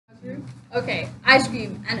Okay, ice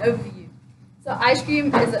cream, an overview. So ice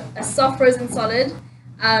cream is a soft frozen solid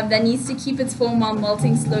that needs to keep its form while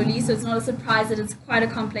melting slowly, so it's not a surprise that it's quite a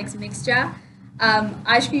complex mixture.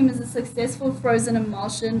 Ice cream is a successful frozen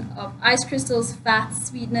emulsion of ice crystals, fats,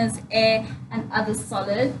 sweeteners, air, and other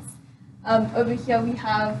solids. Over here we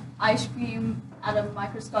have ice cream at a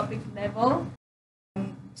microscopic level.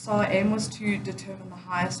 So our aim was to determine the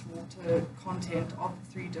highest water content of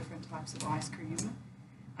the three different types of ice cream.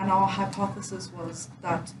 And our hypothesis was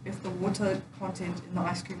that if the water content in the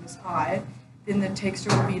ice cream is high, then the texture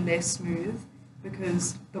will be less smooth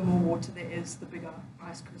because the more water there is, the bigger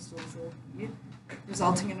ice crystals will be,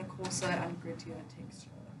 resulting in a coarser and grittier texture.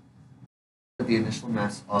 The initial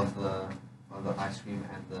mass of the ice cream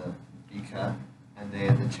and the beaker, and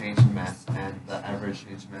then the change in mass and the average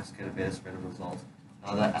change in mass get a better spread of result.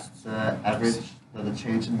 Now the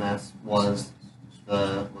change in mass was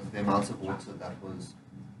the amount of water that was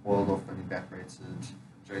boiled off and evaporated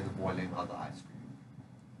during the boiling of the ice cream.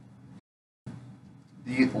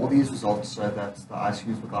 All these results show that the ice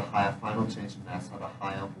creams with a higher final change in mass had a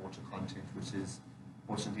higher water content, which is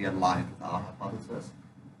fortunately aligned with our hypothesis,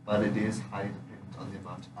 but it is highly dependent on the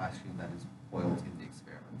amount of ice cream that is boiled in the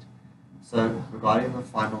experiment. So regarding the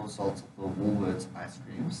final results of the Woolworths ice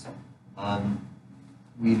creams,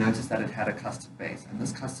 we noticed that it had a custard base, and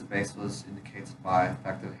this custard base was indicated by the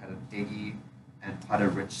fact that it had an eggy and quite a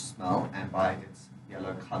rich smell, and by its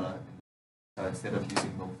yellow color. So instead of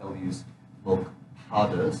using milk, they'll use milk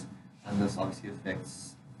powders, and this obviously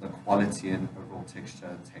affects the quality and overall texture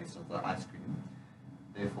and taste of the ice cream.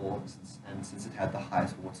 Therefore, since it had the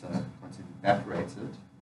highest water content evaporated.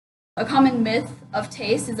 A common myth of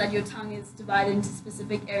taste is that your tongue is divided into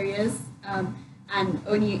specific areas, and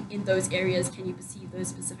only in those areas can you perceive those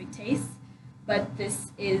specific tastes. But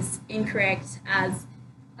this is incorrect, as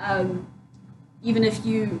even if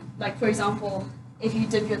you, like for example, if you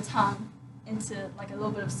dip your tongue into like a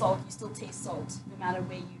little bit of salt, you still taste salt, no matter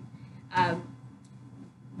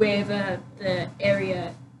wherever the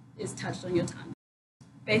area is touched on your tongue.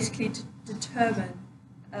 Basically, to determine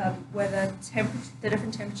whether the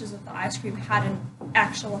different temperatures of the ice cream had an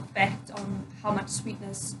actual effect on how much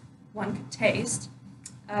sweetness one could taste.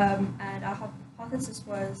 And our hypothesis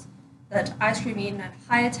was that ice cream eaten at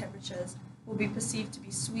higher temperatures will be perceived to be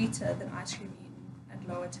sweeter than ice cream eaten at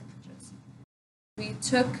lower temperatures. We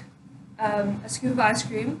took a scoop of ice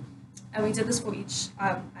cream, and we did this for each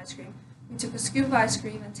ice cream. We took a scoop of ice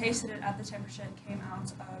cream and tasted it at the temperature it came out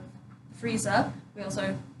of the freezer. We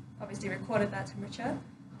also obviously recorded that temperature.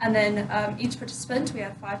 And then each participant, we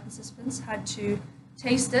had 5 participants, had to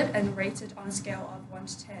taste it and rate it on a scale of 1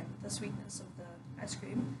 to 10, the sweetness of the ice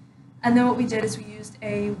cream. And then what we did is we used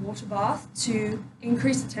a water bath to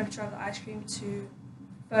increase the temperature of the ice cream to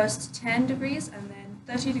first 10 degrees, and then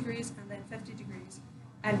 30 degrees, and then 50 degrees.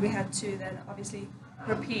 And we had to then obviously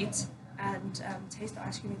repeat and taste the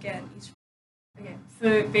ice cream again. Okay,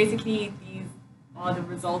 so basically these are the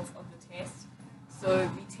results of the test. So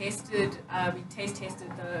we tested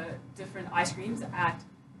the different ice creams at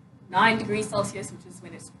 9 degrees Celsius, which is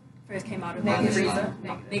when it first came out of the freezer,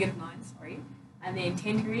 negative 9, sorry, and then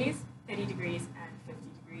 10 degrees, 30 degrees, and 50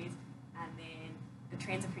 degrees, and then the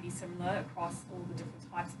trends are pretty similar across all the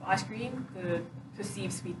different types of ice cream. The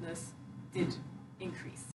perceived sweetness did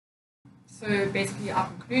increase. So basically our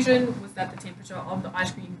conclusion was that the temperature of the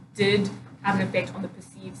ice cream did have an effect on the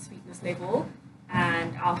perceived sweetness level,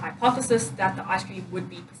 and our hypothesis that the ice cream would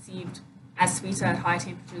be perceived as sweeter at higher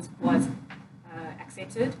temperatures was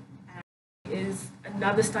accepted. And there is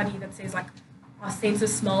another study that says like our sense of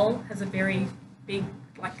smell has a very big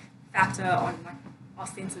factor on our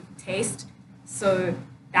sense of taste, so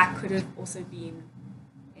that could have also been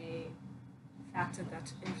a factor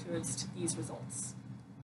that influenced these results.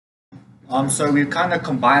 So we kind of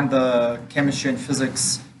combined the chemistry and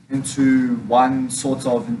physics into one sort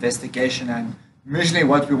of investigation, and originally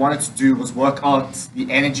what we wanted to do was work out the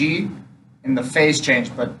energy in the phase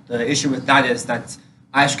change, but the issue with that is that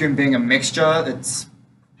ice cream being a mixture, it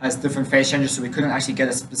has different phase changes, so we couldn't actually get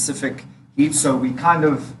a specific heat, so we kind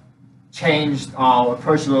of changed our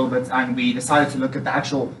approach a little bit, and we decided to look at the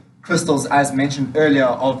actual crystals as mentioned earlier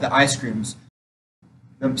of the ice creams.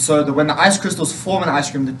 So when the ice crystals form an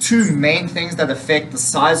ice cream, the two main things that affect the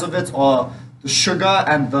size of it are the sugar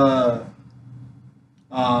and the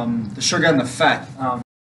fat.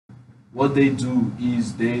 What they do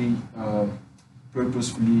is they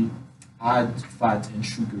purposefully add fat and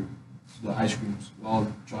sugar to the ice creams while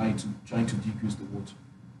trying to decrease the water,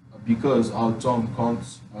 because our tongue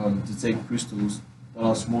can't detect crystals that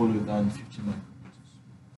are smaller than 50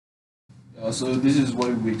 micrometers. So this is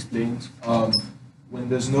what we explained. when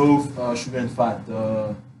there's no sugar and fat,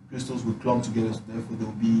 the crystals will clump together, so therefore there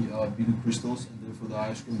will be bigger crystals, and therefore the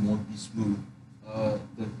ice cream won't be smooth.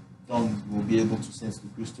 The tongue will be able to sense the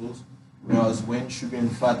crystals, whereas when sugar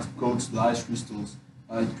and fat coats the ice crystals,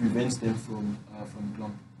 it prevents them from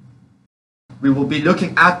clumping. We will be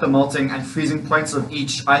looking at the melting and freezing points of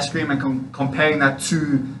each ice cream and comparing that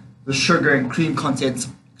to the sugar and cream contents,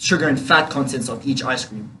 sugar and fat contents of each ice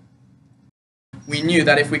cream. We knew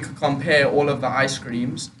that if we could compare all of the ice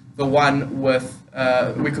creams, the one with,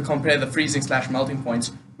 we could compare the freezing / melting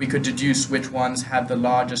points, we could deduce which ones had the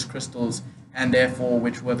largest crystals and therefore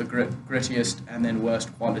which were the grittiest and then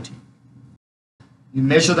worst quality. You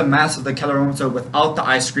measure the mass of the calorimeter without the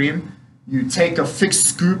ice cream. You take a fixed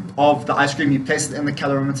scoop of the ice cream, you place it in the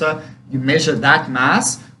calorimeter, you measure that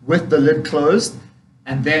mass with the lid closed,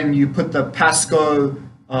 and then you put the Pasco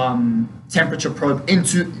temperature probe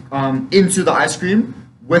into the ice cream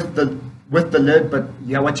with the lid. But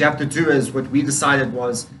yeah, what you have to do is, what we decided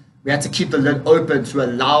was we had to keep the lid open to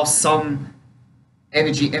allow some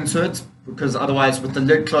energy into it, because otherwise with the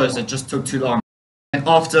lid closed it just took too long. And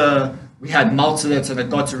after we had melted it and it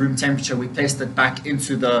got to room temperature, we placed it back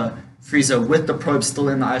into the freezer with the probe still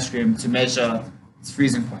in the ice cream to measure its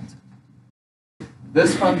freezing point.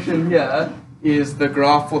 This function here is the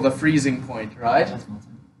graph for the freezing point, right? That's melting.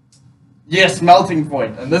 Yes, melting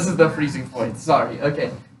point, and this is the freezing point. Sorry,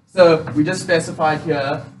 okay. So we just specified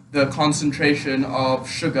here the concentration of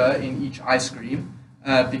sugar in each ice cream,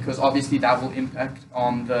 because obviously that will impact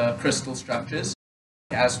on the crystal structures.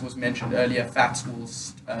 As was mentioned earlier, fats will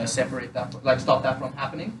separate that, like stop that from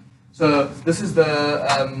happening. So this is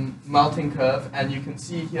the melting curve, and you can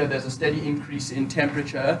see here there's a steady increase in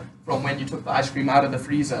temperature from when you took the ice cream out of the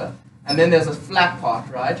freezer. And then there's a flat part,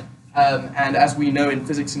 right? And as we know in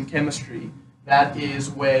physics and chemistry, that is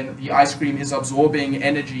when the ice cream is absorbing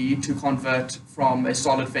energy to convert from a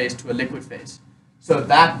solid phase to a liquid phase. So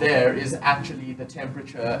that there is actually the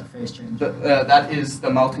temperature, Phase change. that is the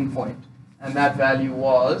melting point. And that value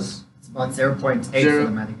was? It's about 0.8 for the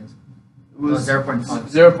Madagascar. It was 0.5.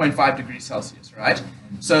 0.5 degrees Celsius, right?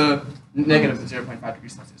 So negative 0.5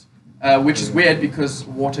 degrees Celsius, which is weird because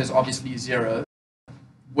water is obviously 0.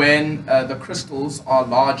 When the crystals are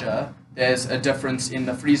larger, there's a difference in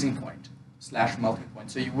the freezing point / melting point.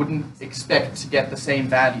 So you wouldn't expect to get the same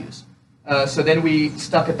values. So then we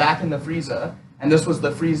stuck it back in the freezer, and this was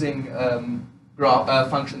the freezing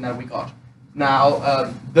function that we got.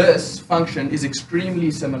 Now, this function is extremely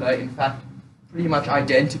similar, in fact, pretty much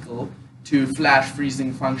identical to flash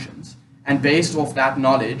freezing functions. And based off that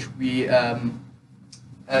knowledge, we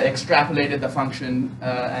extrapolated the function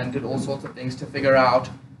and did all sorts of things to figure out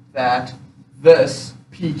that this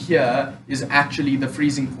peak here is actually the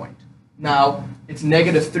freezing point. Now, it's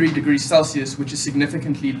negative 3 degrees Celsius, which is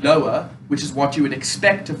significantly lower, which is what you would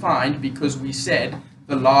expect to find because we said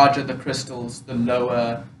the larger the crystals, the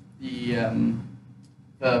lower the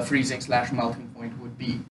freezing / melting point would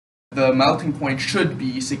be. The melting point should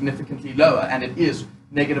be significantly lower, and it is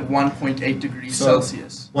negative 1.8 degrees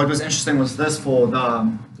Celsius. What was interesting was this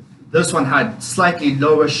this one had slightly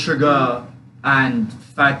lower sugar and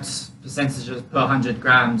fat percentages per 100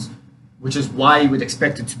 grams, which is why you would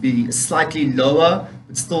expect it to be slightly lower,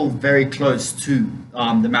 but still very close to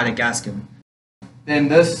the Madagascar. Then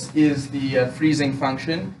this is the freezing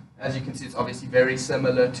function. As you can see, it's obviously very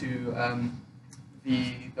similar to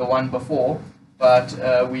the one before,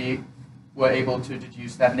 but we were able to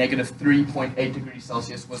deduce that negative 3.8 degrees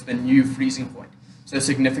Celsius was the new freezing point. So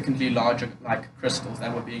significantly larger like crystals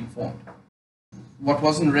that were being formed. What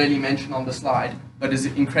wasn't really mentioned on the slide, but is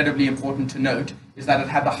incredibly important to note, is that it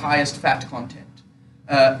had the highest fat content.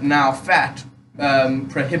 Now fat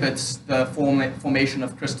prohibits the formation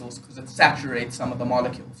of crystals because it saturates some of the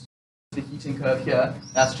molecules. The heating curve here,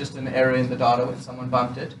 that's just an error in the data when someone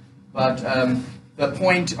bumped it. But the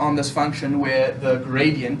point on this function where the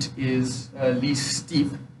gradient is least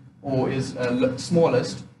steep or is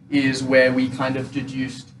smallest is where we kind of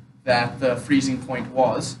deduced that the freezing point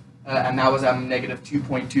was, and that was at negative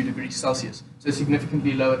 2.2 degrees Celsius, so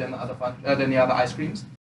significantly lower than the other ice creams.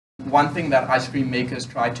 One thing that ice cream makers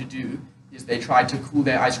try to do is they try to cool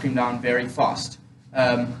their ice cream down very fast.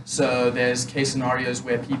 So there's case scenarios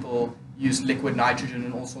where people use liquid nitrogen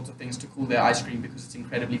and all sorts of things to cool their ice cream because it's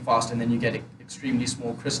incredibly fast, and then you get extremely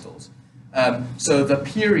small crystals. So the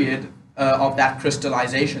period of that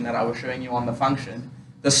crystallization that I was showing you on the function,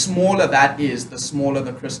 the smaller that is, the smaller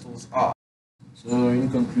the crystals are. So in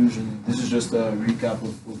conclusion, this is just a recap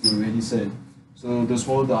of what we already said. So the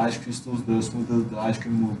smaller the ice crystals, the smoother the ice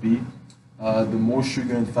cream will be. The more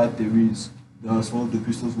sugar and fat there is, the smaller the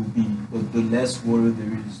crystals will be. But the less water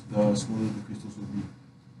there is, the smaller the crystals will be.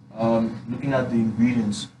 Looking at the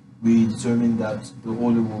ingredients, we determined that the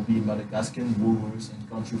order will be Madagascan, Woolworths, and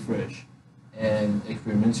Country Fresh. And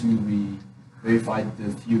experimentally, we verified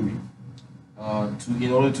the theory.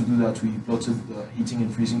 In order to do that, we plotted the heating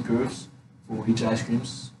and freezing curves for each ice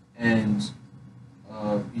creams, and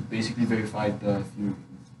it basically verified the theory.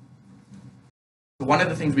 One of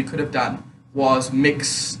the things we could have done was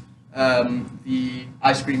mix the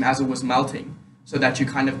ice cream as it was melting, so that you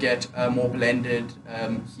kind of get a more blended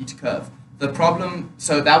heat curve. The problem,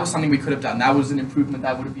 so that was something we could have done. That was an improvement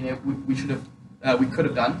that would have been we could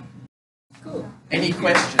have done. Cool. Any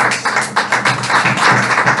questions?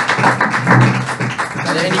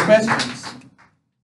 Are there any questions?